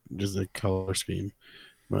mean, just a color scheme.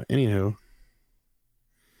 But anywho,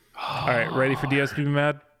 All right, ready for DS to be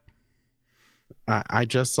mad? I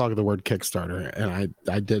just saw the word Kickstarter and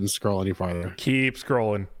I didn't scroll any farther. Keep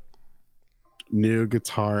scrolling. New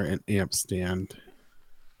guitar and amp stand.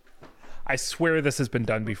 I swear this has been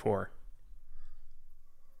done before.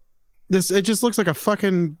 It just looks like a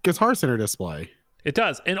fucking Guitar Center display. It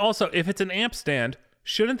does. And also, if it's an amp stand,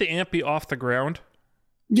 shouldn't the amp be off the ground?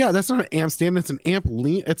 Yeah, that's not an amp stand. It's an amp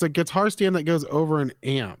lean. It's a guitar stand that goes over an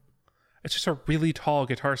amp. It's just a really tall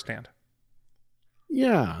guitar stand.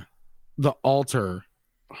 Yeah. The altar.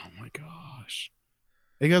 Oh my gosh.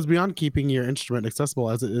 It goes beyond keeping your instrument accessible,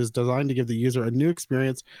 as it is designed to give the user a new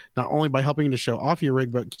experience, not only by helping to show off your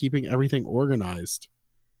rig, but keeping everything organized.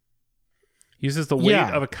 Uses the weight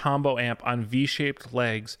Yeah. of a combo amp on V-shaped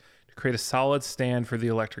legs to create a solid stand for the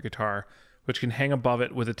electric guitar, which can hang above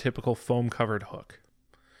it with a typical foam-covered hook.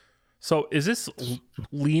 So is this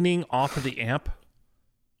leaning off of the amp?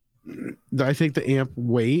 I think the amp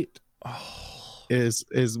weight is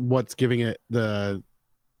what's giving it the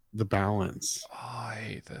balance. Oh, I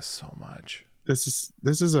hate this so much.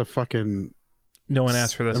 This is a fucking. No one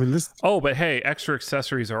asked for this. I mean, this. Oh, but hey, extra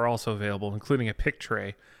accessories are also available, including a pick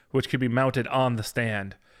tray, which could be mounted on the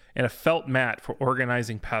stand, and a felt mat for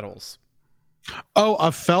organizing pedals. Oh,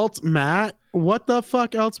 a felt mat. What the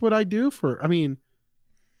fuck else would I do for? I mean,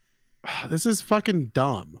 this is fucking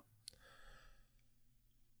dumb.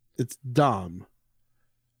 It's dumb.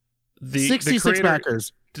 The 66 creator,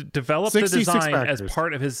 backers. developed the 66 design as backers.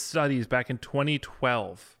 part of his studies back in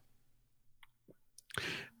 2012.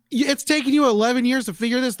 It's taken you 11 years to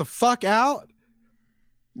figure this the fuck out.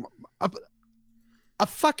 A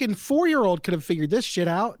fucking 4-year-old could have figured this shit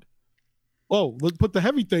out. Oh, let's put the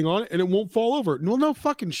heavy thing on it and it won't fall over. No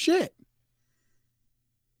fucking shit.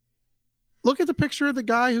 Look at the picture of the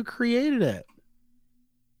guy who created it.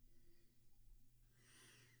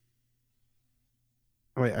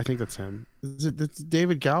 Wait, I think that's him. Is it that's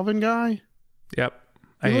David Galvin guy? Yep.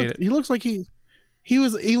 I hate it. He looks like he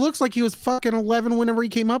looks like he was fucking 11 whenever he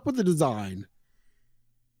came up with the design.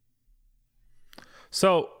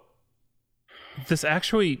 So this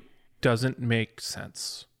actually doesn't make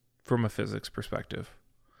sense from a physics perspective.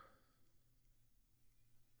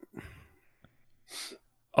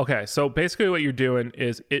 Okay, so basically what you're doing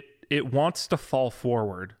is it wants to fall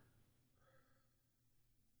forward.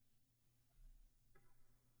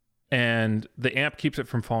 And the amp keeps it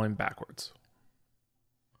from falling backwards.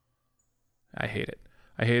 I hate it.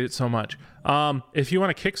 I hate it so much. If you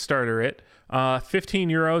want to Kickstarter it, 15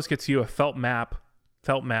 euros gets you a felt mat.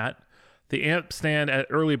 The amp stand at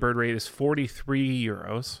early bird rate is 43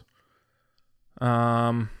 euros.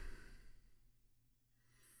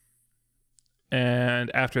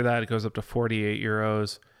 And after that, it goes up to 48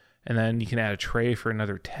 euros. And then you can add a tray for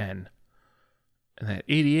another 10. And then at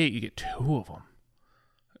 88, you get 2 of them.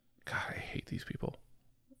 God, I hate these people.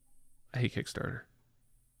 I hate Kickstarter.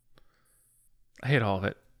 I hate all of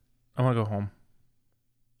it. I want to go home.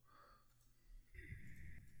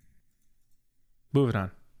 Moving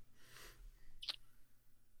on.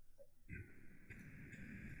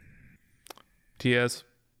 Diaz.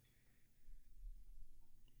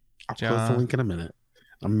 I'll post the link in a minute.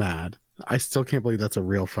 I'm mad. I still can't believe that's a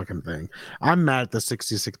real fucking thing. I'm mad at the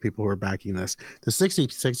 66 people who are backing this. The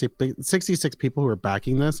 66 people who are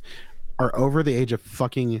backing this are over the age of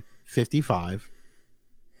fucking 55.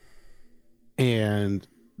 And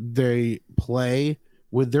they play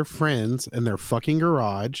with their friends in their fucking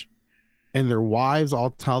garage. And their wives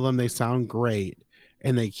all tell them they sound great.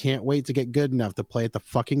 And they can't wait to get good enough to play at the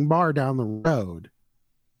fucking bar down the road.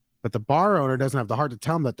 But the bar owner doesn't have the heart to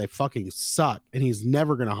tell them that they fucking suck. And he's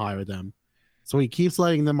never going to hire them. So he keeps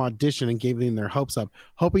letting them audition and giving their hopes up,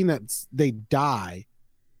 hoping that they die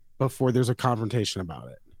before there's a confrontation about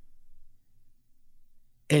it.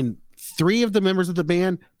 And 3 of the members of the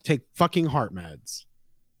band take fucking heart meds.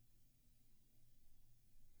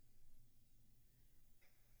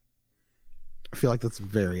 I feel like that's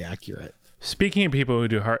very accurate. Speaking of people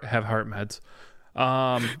who have heart meds,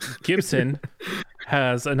 Gibson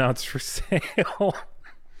has announced for sale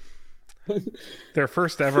their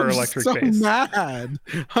first ever electric bass.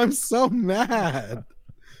 I'm so mad.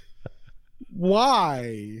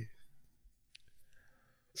 Why?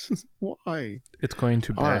 Why? It's going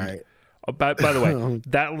to bend. All right. By the way,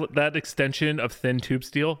 that extension of thin tube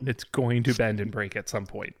steel, it's going to bend and break at some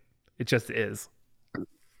point. It just is.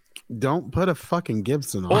 Don't put a fucking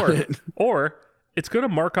Gibson on it. Or it's going to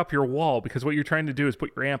mark up your wall, because what you're trying to do is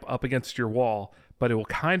put your amp up against your wall, but it will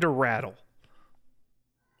kind of rattle.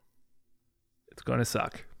 It's going to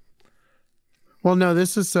suck. Well, no,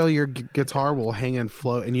 this is so your guitar will hang and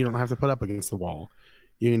float and you don't have to put up against the wall.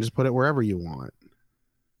 You can just put it wherever you want.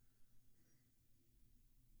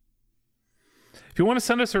 If you want to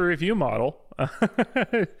send us a review model,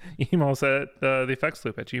 email us at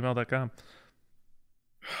theeffectsloop@gmail.com.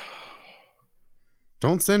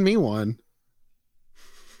 Don't send me one.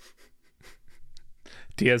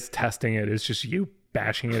 Diaz testing it is just you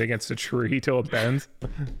bashing it against a tree till it bends.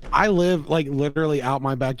 I live like literally out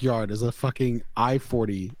my backyard is a fucking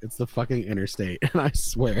I-40. It's the fucking interstate. And I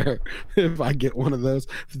swear, if I get one of those,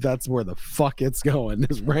 that's where the fuck it's going.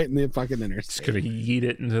 It's right in the fucking interstate. Just gonna yeet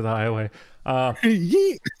it into the highway.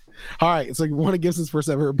 Yeet. All right. It's like one of Gibson's first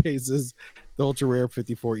ever basses. The ultra rare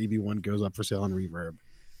 54 EB1 goes up for sale on Reverb.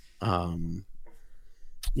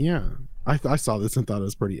 Yeah. I saw this and thought it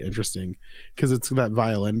was pretty interesting because it's that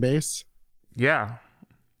violin bass. Yeah.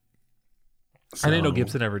 So, I didn't know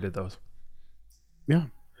Gibson ever did those. Yeah.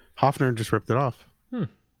 Hofner just ripped it off.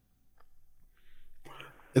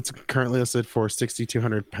 It's currently listed for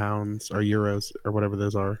 6,200 pounds or euros or whatever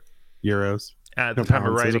those are. Euros. At the time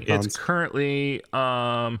of writing, it's currently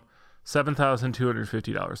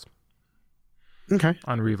 $7,250. Okay.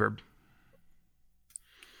 On Reverb.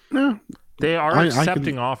 Yeah. They are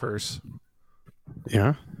accepting offers.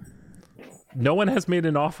 Yeah. No one has made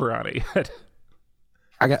an offer on it yet.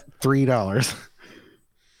 I got $3.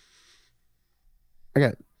 I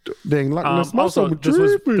got dang. Also,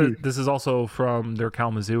 this is also from their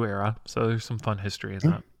Kalamazoo era, so there's some fun history in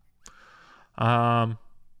that.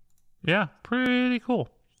 Yeah, pretty cool.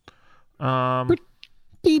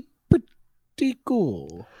 Pretty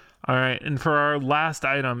cool. All right, and for our last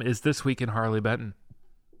item is This Week in Harley Benton.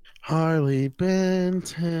 Harley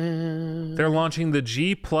Benton. They're launching the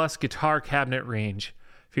G Plus guitar cabinet range,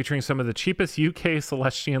 featuring some of the cheapest UK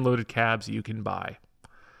Celestian loaded cabs you can buy.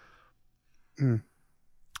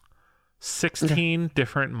 16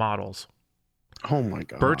 different models. Oh my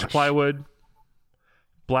god. Birch plywood,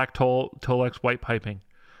 black Tolex white piping.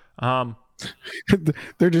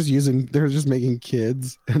 They're just making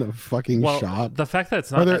kids in a fucking shop. The fact that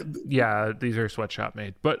it's not these are sweatshop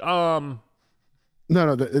made. But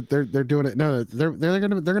no, they're doing it. No, they're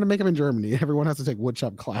gonna make them in Germany. Everyone has to take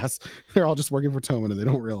woodshop class. They're all just working for Thomann and they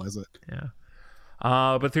don't realize it. Yeah.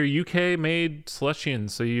 But they're UK made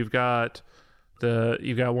Celestians. So you've got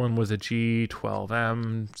one was a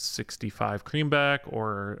G12M 65 creamback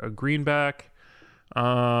or a greenback.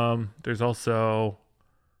 There's also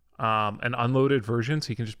an unloaded version, so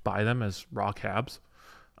you can just buy them as raw cabs.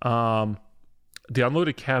 The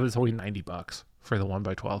unloaded cab is only $90 for the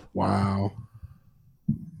 1x12. Wow.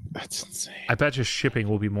 That's insane. I bet you shipping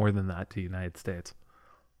will be more than that to the United States.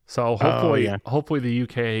 So hopefully the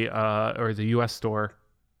UK or the US store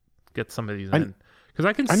gets some of these in. Because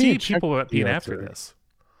I can see people being after this.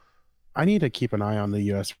 I need to keep an eye on the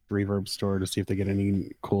US Reverb store to see if they get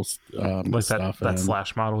any cool like stuff. That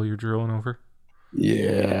Slash model you're drilling over?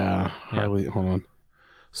 Yeah. Hold on.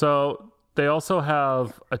 So they also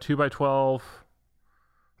have a 2x12.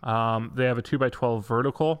 They have a 2x12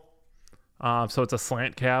 vertical. So it's a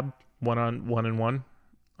slant cab, one and one.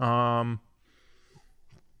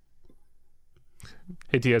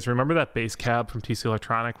 Hey Diaz, remember that bass cab from TC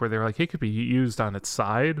Electronic where they were like, it could be used on its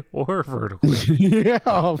side or vertically? Yeah.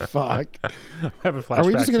 Oh fuck. I have a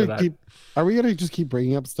flashback to that. Are we gonna just keep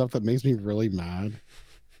bringing up stuff that makes me really mad?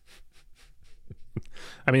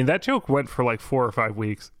 I mean, that joke went for like 4 or 5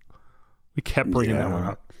 weeks. We kept bringing that one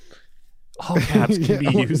up. All cabs can be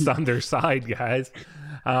used on their side, guys.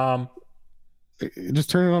 Just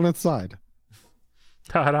turn it on its side.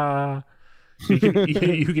 Ta-da!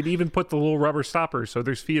 You can even put the little rubber stoppers so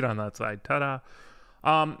there's feet on that side. Ta-da!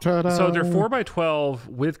 Ta-da. So their 4x12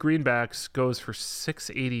 with greenbacks goes for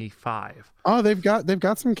 $685. Oh, they've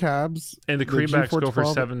got some cabs, and the greenbacks go for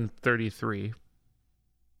 $733.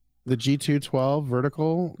 The G212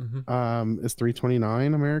 vertical is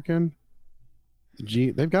 $329 American.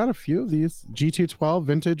 They've got a few of these. G212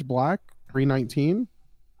 vintage black $319.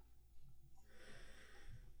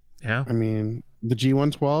 Yeah. I mean, the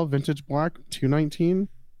G112 vintage black $219.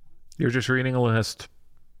 You're just reading a list.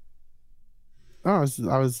 Oh,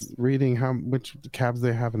 I was reading which cabs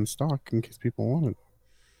they have in stock in case people want it.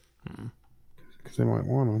 Because they might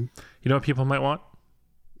want them. You know what people might want?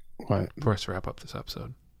 What? For us to wrap up this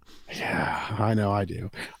episode. Yeah, I know I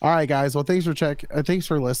do. All right, guys. Well, thanks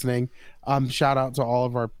for listening. Shout out to all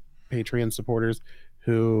of our Patreon supporters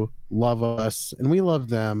who love us and we love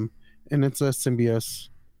them, and it's a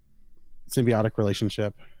symbiotic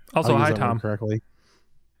relationship. Also, hi Tom. Correctly.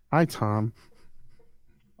 Hi Tom.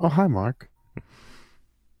 Oh, hi Mark.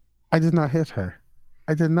 I did not hit her.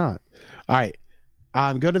 I did not. All right.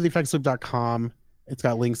 Go to theeffectsloop.com. It's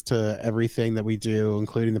got links to everything that we do,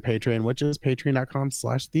 including the Patreon, which is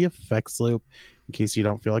patreon.com/theeffectsloop, in case you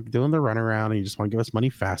don't feel like doing the runaround and you just want to give us money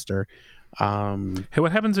faster. Hey,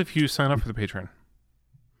 what happens if you sign up for the Patreon?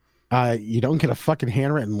 You don't get a fucking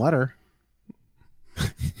handwritten letter.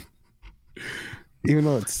 Even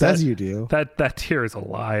though it says you do. That tier is a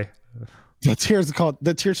lie. The tier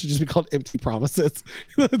should just be called Empty Promises.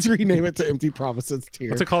 Let's rename it to Empty Promises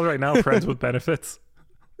tier. What's it called right now? Friends with Benefits?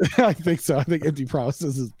 I think so. I think Empty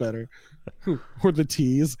Promises is better. Or the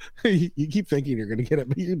T's. You keep thinking you're going to get it,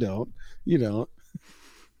 but you don't. You don't.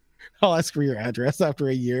 I'll ask for your address after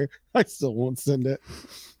a year. I still won't send it.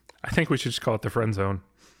 I think we should just call it the Friend Zone.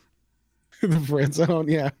 The Friend Zone,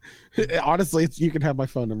 yeah. Honestly, you can have my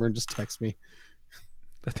phone number and just text me.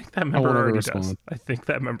 I think that member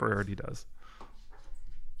already does.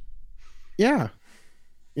 Yeah.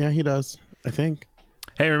 Yeah, he does. I think.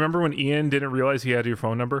 Hey, remember when Ian didn't realize he had your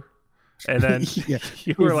phone number? And then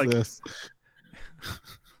you were like, this?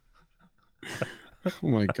 Oh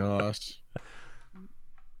my gosh.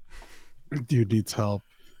 Dude needs help.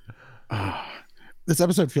 This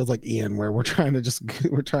episode feels like Ian, where we're trying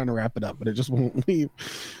to wrap it up, but it just won't leave.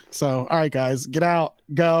 So, all right, guys, get out.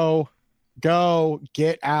 Go,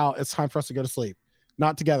 get out. It's time for us to go to sleep.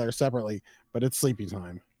 Not together, separately, but it's sleepy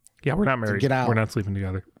time. Yeah, we're not married. So get out. We're not sleeping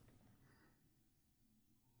together.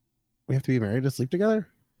 We have to be married to sleep together?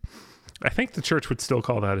 I think the church would still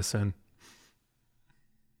call that a sin.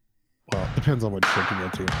 Well, it depends on what church you go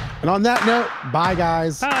to. And on that note, bye,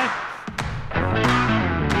 guys. Bye.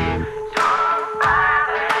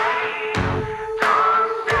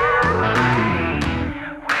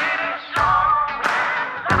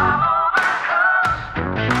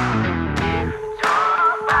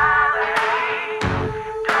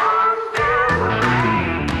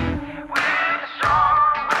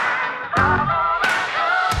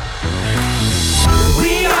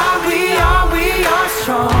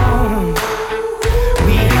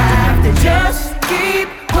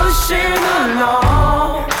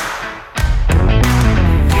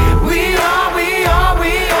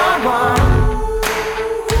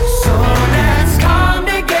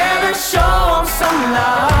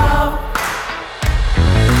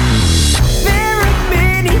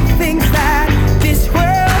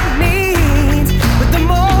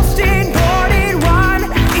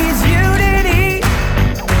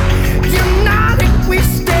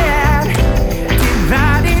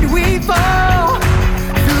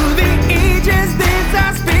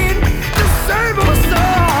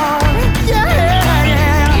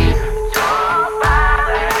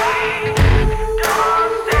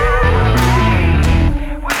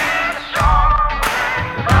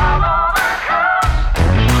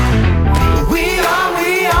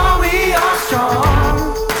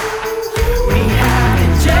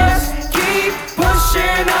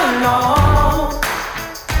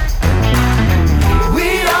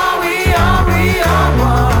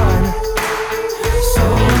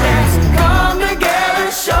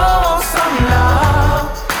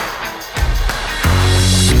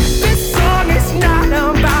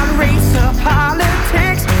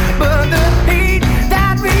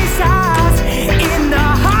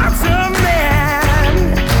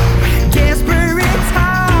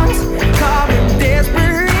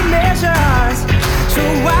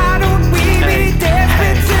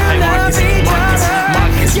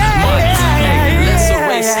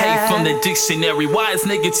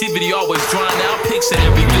 Creativity always drawn out, picture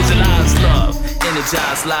every visualized love.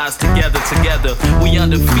 Energized lives together. We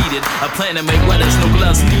undefeated. A plan to make weathers, no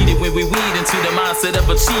gloves needed. When we weed into the mindset of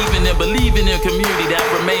achieving and believing in a community that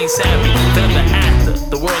remains happy. Ever after,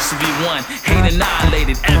 the world should be one. Hate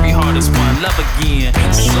annihilated, every heart is one. Love again.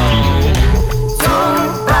 So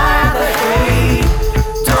don't buy the hate,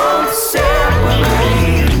 don't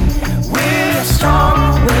separate. We're strong.